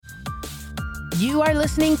You are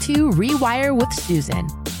listening to Rewire with Susan,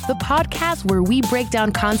 the podcast where we break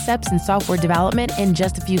down concepts in software development in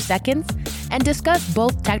just a few seconds and discuss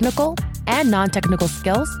both technical and non-technical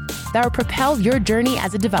skills that will propel your journey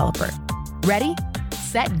as a developer. Ready,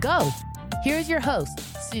 set, go. Here's your host,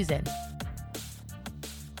 Susan.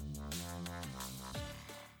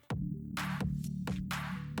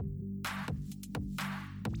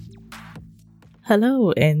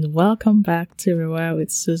 Hello and welcome back to Rewire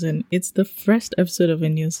with Susan. It's the first episode of a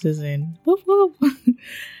new season. Whoop, whoop.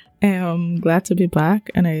 I'm glad to be back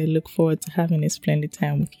and I look forward to having a splendid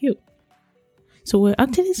time with you. So we're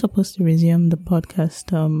actually supposed to resume the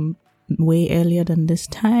podcast way earlier than this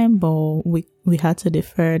time, but we had to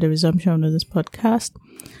defer the resumption of this podcast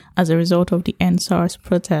as a result of the EndSARS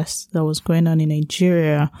protests that was going on in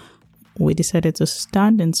Nigeria. We decided to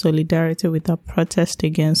stand in solidarity with our protest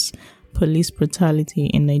against police brutality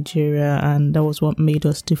in Nigeria, and that was what made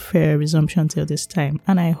us defer resumption till this time.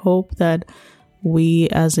 And I hope that we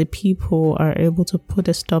as a people are able to put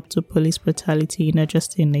a stop to police brutality, not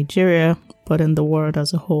just in Nigeria, but in the world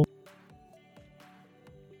as a whole.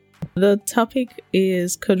 The topic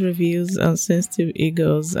is code reviews and sensitive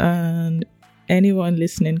egos, and anyone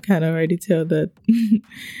listening can already tell that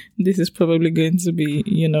this is probably going to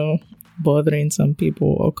be, bothering some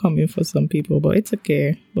people or coming for some people, but it's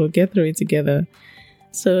okay. We'll get through it together.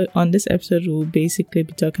 So on this episode, we'll basically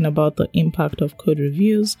be talking about the impact of code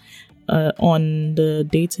reviews on the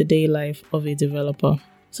day-to-day life of a developer.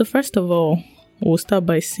 So first of all, we'll start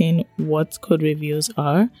by seeing what code reviews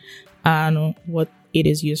are and what it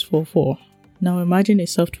is useful for. Now imagine a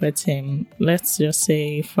software team. Let's just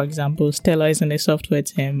say, for example, Stella is in a software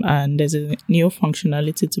team and there's a new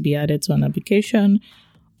functionality to be added to an application,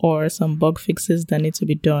 or some bug fixes that need to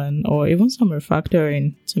be done, or even some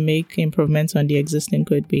refactoring to make improvements on the existing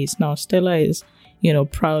code base. Now, Stella is,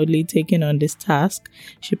 proudly taking on this task.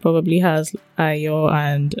 She probably has Ayo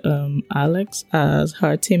and Alex as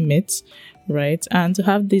her teammates, right? And to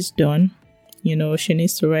have this done, she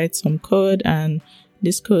needs to write some code, and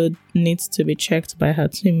this code needs to be checked by her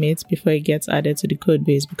teammates before it gets added to the code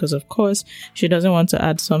base, because of course she doesn't want to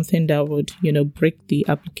add something that would, break the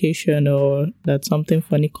application, or that something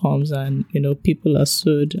funny comes and, people are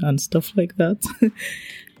sued and stuff like that.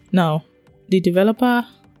 Now, the developer,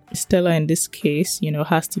 Stella in this case,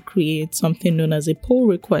 has to create something known as a pull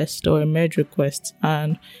request or a merge request.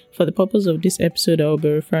 And for the purpose of this episode, I will be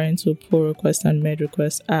referring to pull request and merge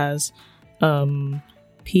request as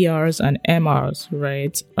PRs and MRs,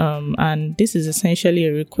 right? And this is essentially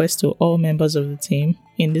a request to all members of the team.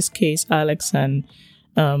 In this case, Alex and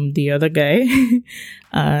the other guy.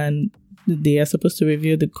 And they are supposed to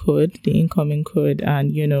review the code, the incoming code,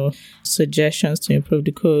 and, suggestions to improve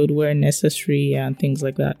the code where necessary and things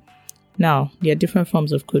like that. Now, there are different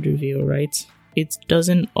forms of code review, right? It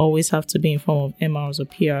doesn't always have to be in form of MRs or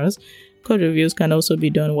PRs. Code reviews can also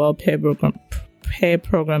be done while pair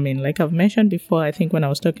programming. Like I've mentioned before, I think when I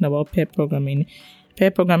was talking about pair programming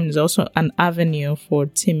is also an avenue for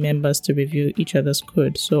team members to review each other's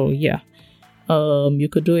code. So yeah, you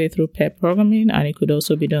could do it through pair programming, and it could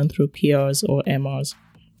also be done through PRs or MRs.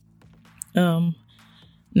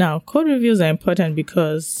 Now, code reviews are important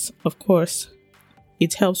because, of course,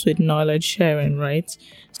 it helps with knowledge sharing, right?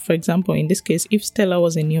 For example, in this case, if Stella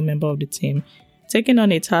was a new member of the team, taking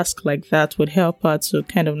on a task like that would help her to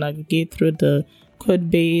kind of navigate through the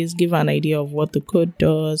code base, give her an idea of what the code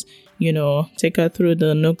does, take her through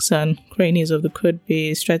the nooks and crannies of the code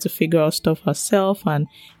base, try to figure out stuff herself, and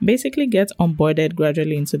basically get onboarded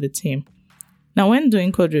gradually into the team. Now, when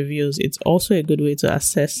doing code reviews, it's also a good way to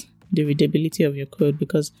assess the readability of your code,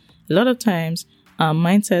 because a lot of times our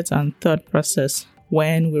mindset and thought process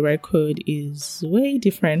when we write code is way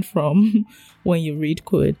different from when you read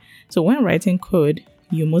code. So when writing code,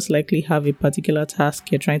 you most likely have a particular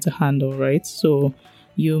task you're trying to handle, right? So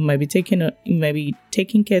you might be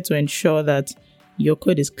taking care to ensure that your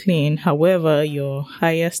code is clean. However, your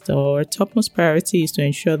highest or topmost priority is to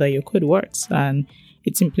ensure that your code works and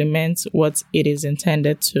it implements what it is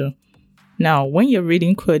intended to. Now, when you're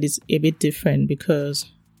reading code, it's a bit different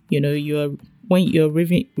because, when you're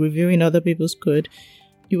reviewing other people's code,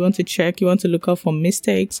 you want to look out for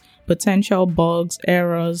mistakes, potential bugs,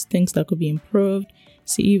 errors, things that could be improved.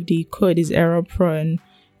 See if the code is error prone,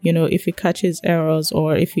 if it catches errors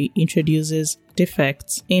or if it introduces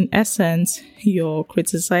defects. In essence, your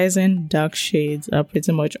criticizing dark shades are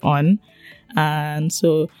pretty much on. And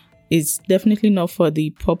so it's definitely not for the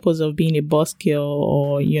purpose of being a buzzkill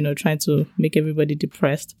or, trying to make everybody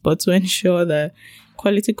depressed, but to ensure that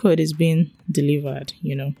quality code is being delivered,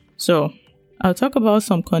 So I'll talk about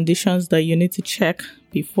some conditions that you need to check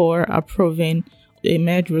before approving a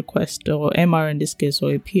merge request, or MR in this case,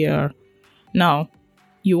 or a PR. Now,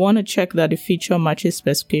 you want to check that the feature matches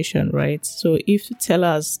specification, right? So if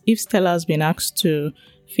Stellar has been asked to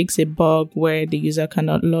fix a bug where the user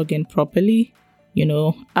cannot log in properly,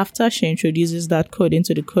 after she introduces that code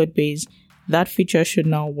into the code base, that feature should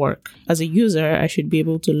now work. As a user, I should be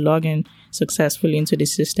able to log in successfully into the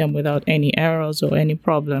system without any errors or any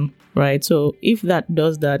problem, right? So if that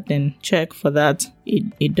does that, then check for that.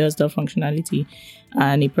 It does that functionality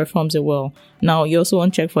and it performs it well. Now, you also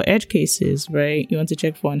want to check for edge cases, right? You want to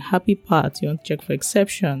check for unhappy paths. You want to check for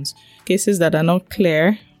exceptions, cases that are not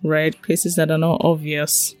clear, right? Cases that are not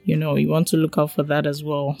obvious. You want to look out for that as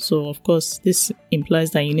well. So, of course, this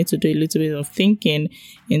implies that you need to do a little bit of thinking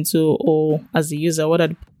into, as a user, what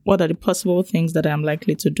are the possible things that I'm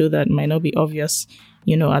likely to do that might not be obvious,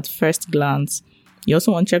 at first glance. You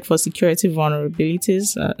also want to check for security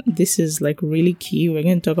vulnerabilities. This is really key. We're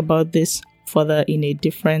going to talk about this further in a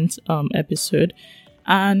different episode.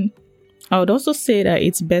 And I would also say that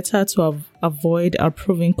it's better to avoid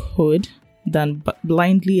approving code than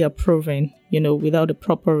blindly approving, without a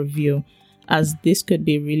proper review, as this could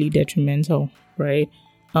be really detrimental, right?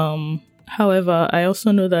 However, I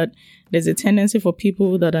also know that there's a tendency for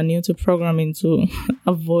people that are new to programming to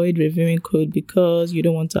avoid reviewing code because you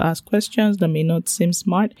don't want to ask questions that may not seem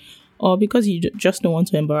smart, or because you just don't want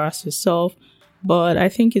to embarrass yourself. But I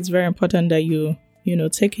think it's very important that you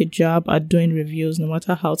take a job at doing reviews, no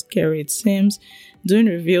matter how scary it seems. Doing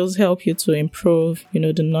reviews help you to improve,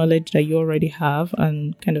 the knowledge that you already have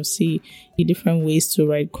and kind of see the different ways to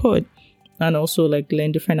write code, and also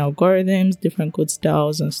learn different algorithms, different code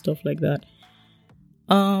styles and stuff like that.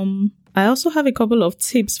 I also have a couple of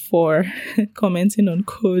tips for commenting on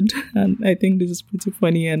code, and I think this is pretty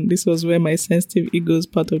funny, and this was where my sensitive egos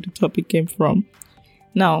part of the topic came from.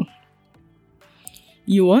 Now,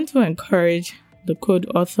 you want to encourage the code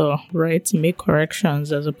author, right, to make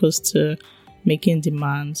corrections as opposed to making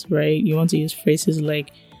demands, right? You want to use phrases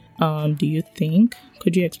like, do you think?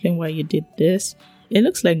 Could you explain why you did this? It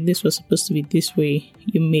looks like this was supposed to be this way.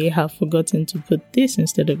 You may have forgotten to put this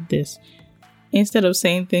instead of this. Instead of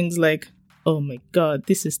saying things like, oh my god,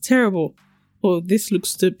 this is terrible. Oh, this looks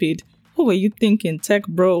stupid. What were you thinking, tech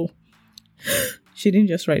bro? She didn't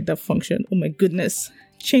just write that function. Oh my goodness.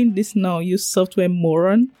 Change this now, you software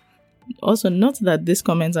moron. Also, note that these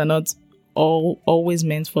comments are not always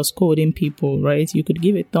meant for scolding people, right? You could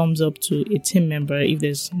give a thumbs up to a team member if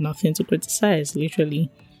there's nothing to criticize, literally.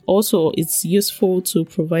 Also, it's useful to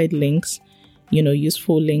provide links,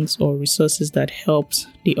 useful links or resources that helps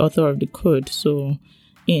the author of the code. So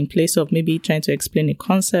in place of maybe trying to explain a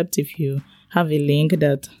concept, if you have a link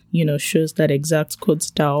that, shows that exact code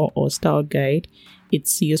style or style guide,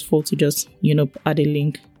 it's useful to just, add a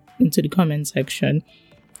link into the comment section.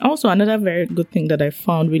 Also, another very good thing that I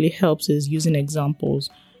found really helps is using examples.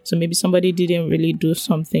 So maybe somebody didn't really do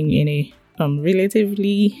something in a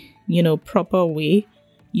relatively, proper way.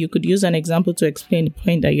 You could use an example to explain the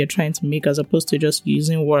point that you're trying to make, as opposed to just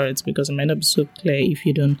using words, because it might not be so clear if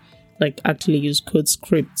you don't actually use code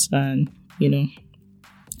scripts and,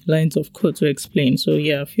 lines of code to explain. So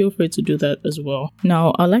yeah, feel free to do that as well.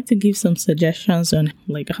 Now, I'd like to give some suggestions on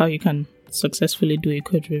how you can successfully do a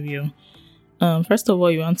code review. First of all,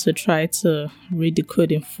 you want to try to read the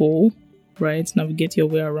code in full, right? Navigate your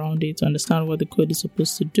way around it to understand what the code is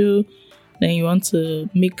supposed to do. Then you want to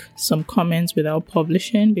make some comments without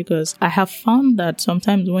publishing, because I have found that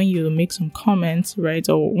sometimes when you make some comments, right,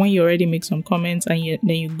 or when you already make some comments and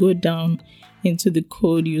then you go down into the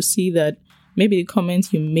code, you see that maybe the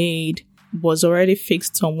comment you made was already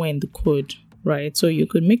fixed somewhere in the code, right? So you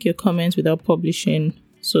could make your comments without publishing.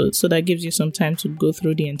 So that gives you some time to go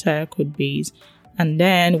through the entire code base. And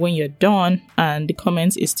then when you're done and the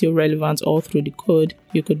comment is still relevant all through the code,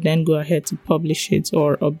 you could then go ahead to publish it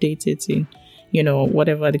or update it in,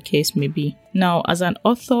 whatever the case may be. Now, as an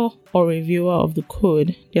author or reviewer of the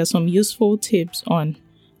code, there are some useful tips on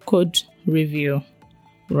code review,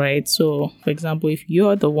 right? So, for example, if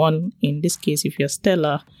you're the one, in this case, if you're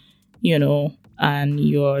Stellar, and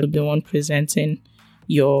you're the one presenting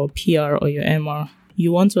your PR or your MR,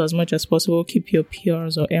 you want to, as much as possible, keep your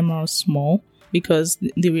PRs or MRs small, because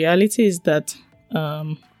the reality is that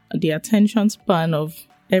the attention span of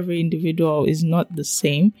every individual is not the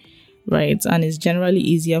same, right? And it's generally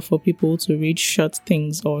easier for people to read short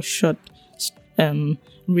things or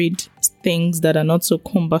read things that are not so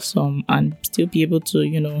cumbersome and still be able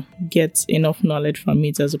to, get enough knowledge from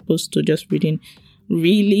it, as opposed to just reading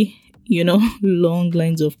really, long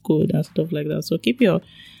lines of code and stuff like that. So keep your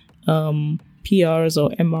PRs or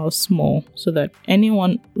MRs small so that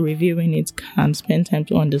anyone reviewing it can spend time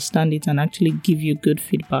to understand it and actually give you good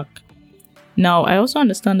feedback. Now, I also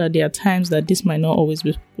understand that there are times that this might not always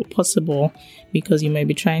be possible because you might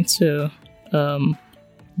be trying to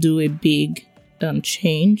do a big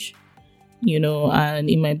change, and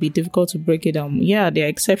it might be difficult to break it down. Yeah, there are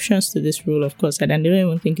exceptions to this rule, of course, and I don't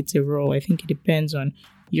even think it's a rule. I think it depends on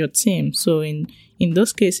your team. So in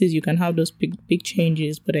those cases, you can have those big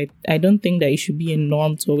changes, but I don't think that it should be a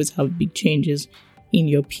norm to always have big changes in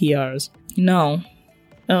your PRs. Now,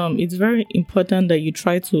 it's very important that you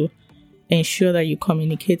try to ensure that you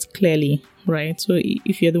communicate clearly, right? So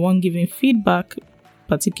if you're the one giving feedback,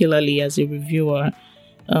 particularly as a reviewer,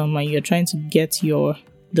 and you're trying to get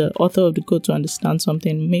the author of the code to understand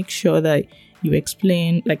something, make sure that you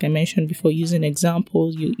explain, like I mentioned before, using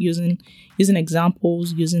examples, using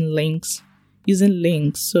examples, using links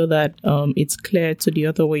so that it's clear to the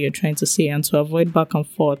author what you're trying to say, and to avoid back and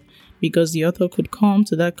forth, because the author could come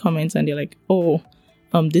to that comment and they're like, oh,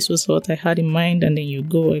 this was what I had in mind, and then you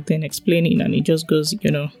go then explaining, and it just goes,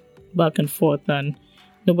 back and forth, and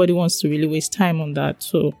nobody wants to really waste time on that.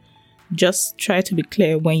 So just try to be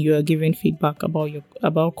clear when you are giving feedback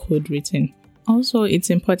about code written. Also, it's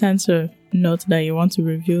important to note that you want to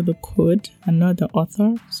review the code and not the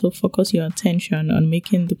author. So focus your attention on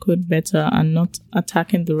making the code better and not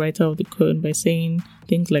attacking the writer of the code by saying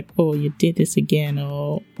things like, oh, you did this again,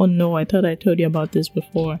 or oh no, I thought I told you about this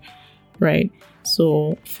before, right?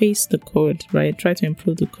 So face the code, right? Try to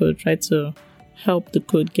improve the code. Try to help the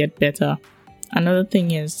code get better. Another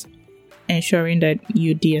thing is ensuring that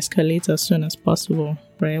you de-escalate as soon as possible,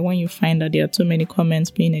 right? When you find that there are too many comments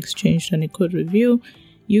being exchanged on a code review,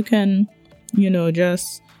 you can,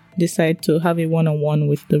 just decide to have a one-on-one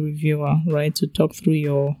with the reviewer, right? To talk through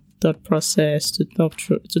your thought process, to talk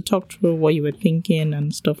through what you were thinking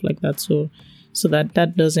and stuff like that. So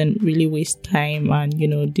that doesn't really waste time and,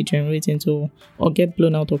 degenerate into or get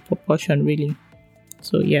blown out of proportion, really.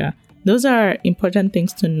 So yeah, those are important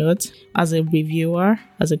things to note as a reviewer,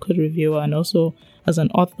 as a code reviewer, and also as an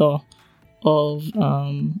author of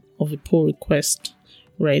a pull request,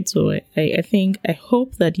 right? So I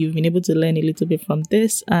hope that you've been able to learn a little bit from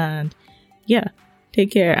this, and yeah, take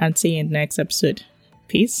care and see you in the next episode.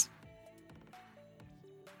 Peace.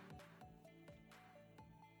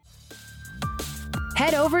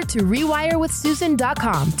 Head over to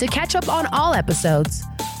rewirewithsusan.com to catch up on all episodes.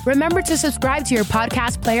 Remember to subscribe to your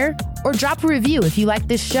podcast player or drop a review if you like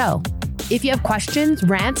this show. If you have questions,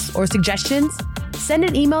 rants, or suggestions, send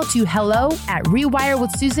an email to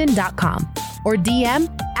hello@rewirewithsusan.com or DM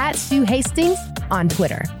 @Sue Hastings on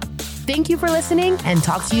Twitter. Thank you for listening, and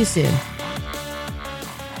talk to you soon.